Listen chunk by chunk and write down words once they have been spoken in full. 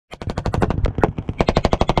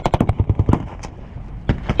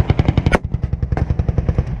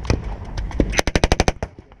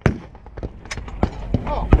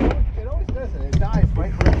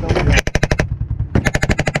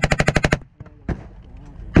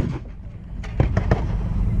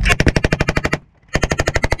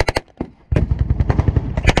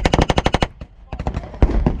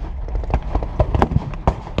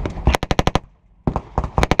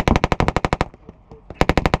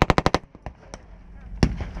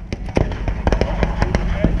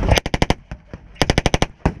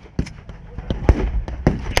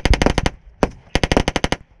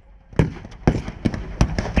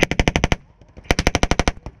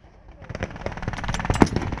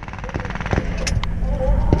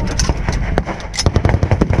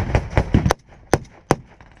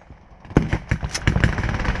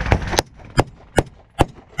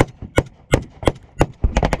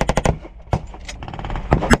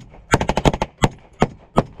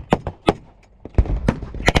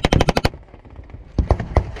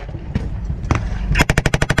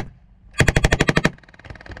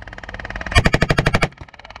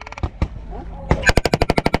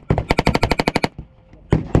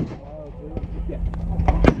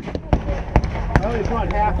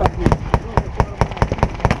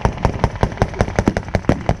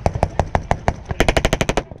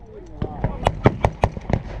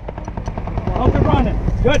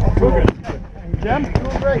Good. We're good. Jim?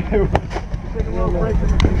 Doing great. Take a little break.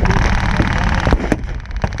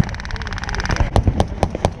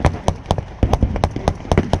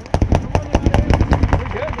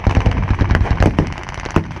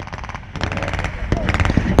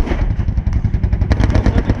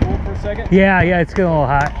 Yeah, it's getting a little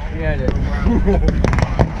hot. Yeah, it is.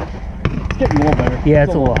 It's getting a little better. Yeah,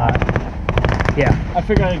 it's a little hot. Yeah. I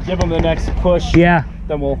figured I'd give them the next push. Yeah.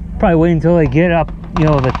 Then we'll probably wait until they get up, you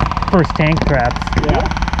know, the first tank traps. Yeah.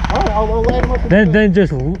 All right, I'll land them up. Then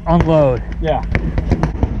just unload. Yeah.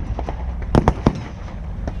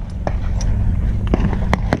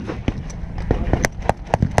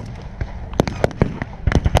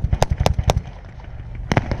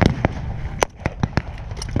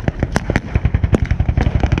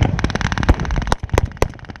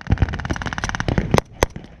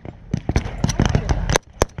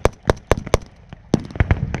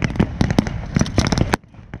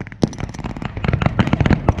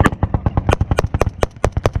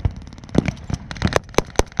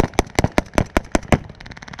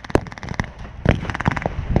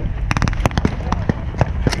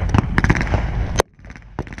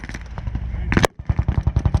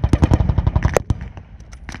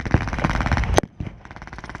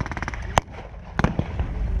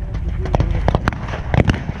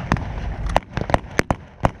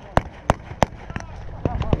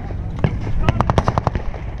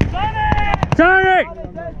 Sonic!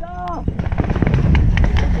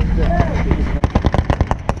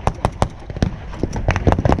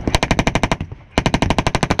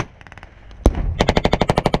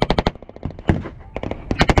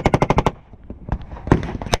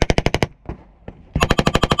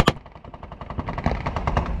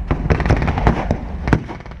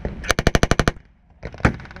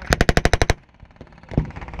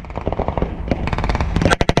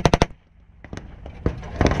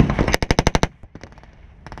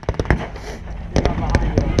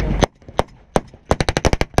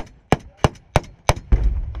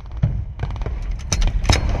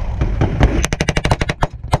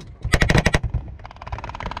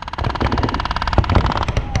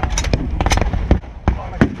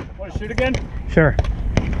 Shoot again? Sure.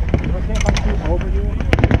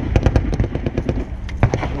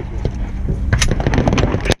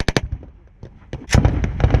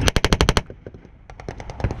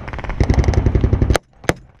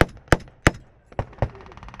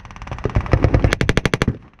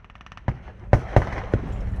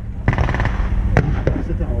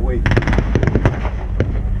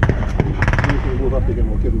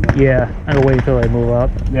 Yeah, I'm gonna wait until they move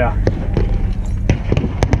up. Yeah.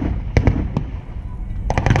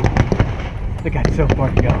 They got so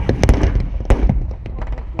far to go.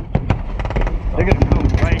 They're gonna come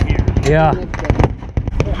right here. Yeah.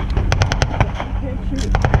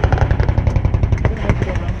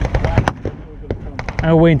 I'm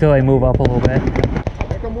gonna wait until they move up a little bit.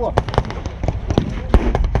 Make them look.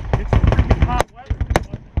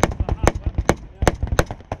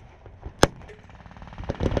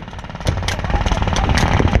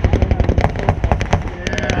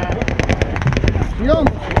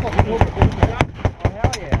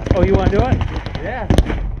 Oh, you want to do it? Yeah.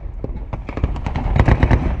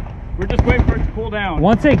 We're just waiting for it to cool down.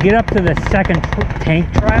 Once they get up to the second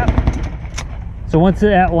tank trap, so once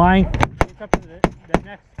that line gets up to the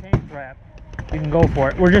next tank trap, you can go for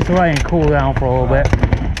it. We're just letting it cool down for a little bit.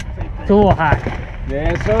 It's a little hot.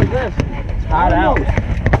 Yeah, so is this. It's hot out.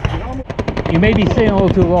 You may be sitting a little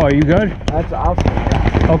too low. Are you good? That's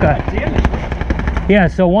awesome. Okay. Yeah,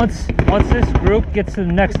 so once this group gets to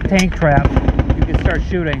the next tank trap, you can start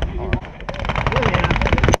shooting.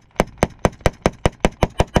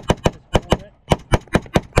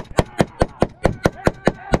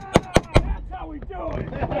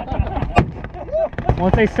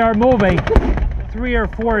 Once they start moving, 3 or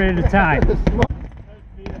 4 at a time.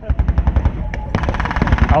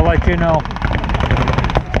 I'll let you know.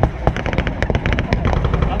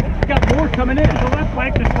 We got more coming in. So that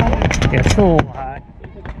flank is holding. It's a little hot.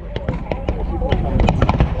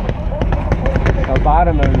 The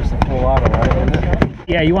bottom is the full auto, right? Isn't it?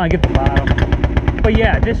 Yeah, you want to get the bottom. But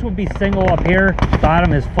yeah, this would be single up here.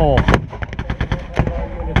 Bottom is full.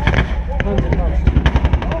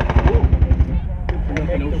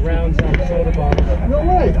 No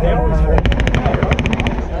way.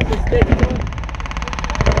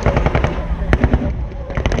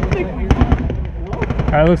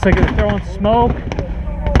 Alright, looks like it's throwing smoke.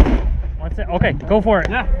 What's it? Okay, go for it.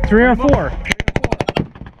 Yeah. 3 or 4.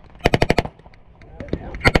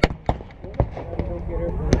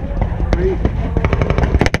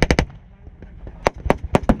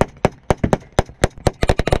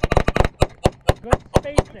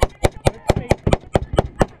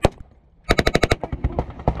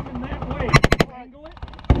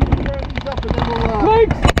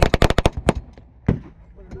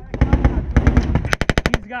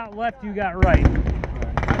 left, you got right.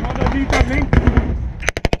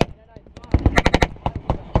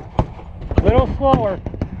 Little slower.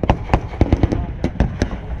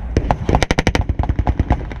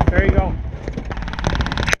 There you go.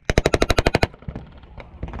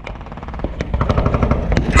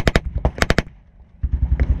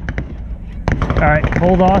 All right,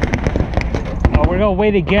 hold off. We're gonna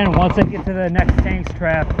wait again once I get to the next tank's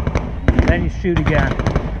trap. Then you shoot again.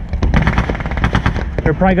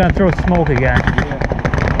 They're probably gonna throw smoke again.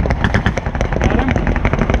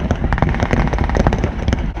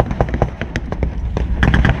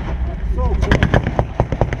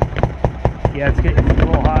 Yeah, it's a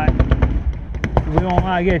little hot. We don't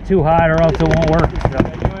want to get it too hot or else it won't work. So. Are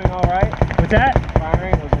they doing all right? What's that?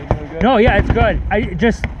 Firing, was they doing good? No, yeah, it's good.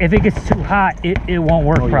 If it gets too hot, it won't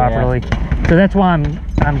work properly. Yeah. So that's why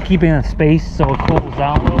I'm keeping a space so it cools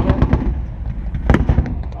down a little bit.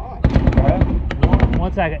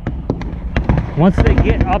 One second. Once they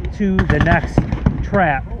get up to the next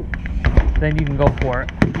trap, then you can go for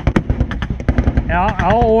it. And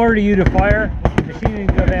I'll order you to fire. Machine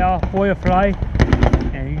gun, foil fly,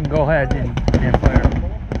 and you can go ahead and fire.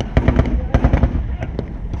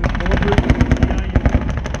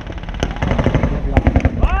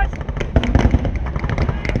 What?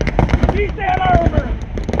 Keep that over.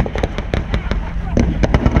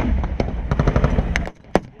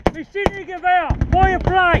 Machine gun, foil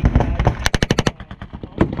fly.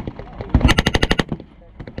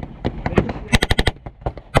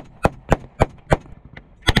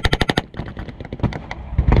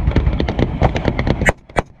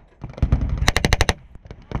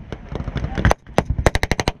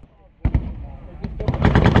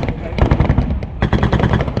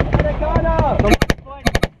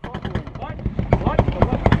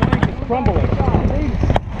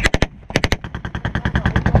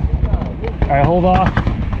 Alright, hold off.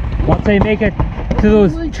 Once they make it to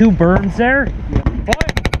those two berms there,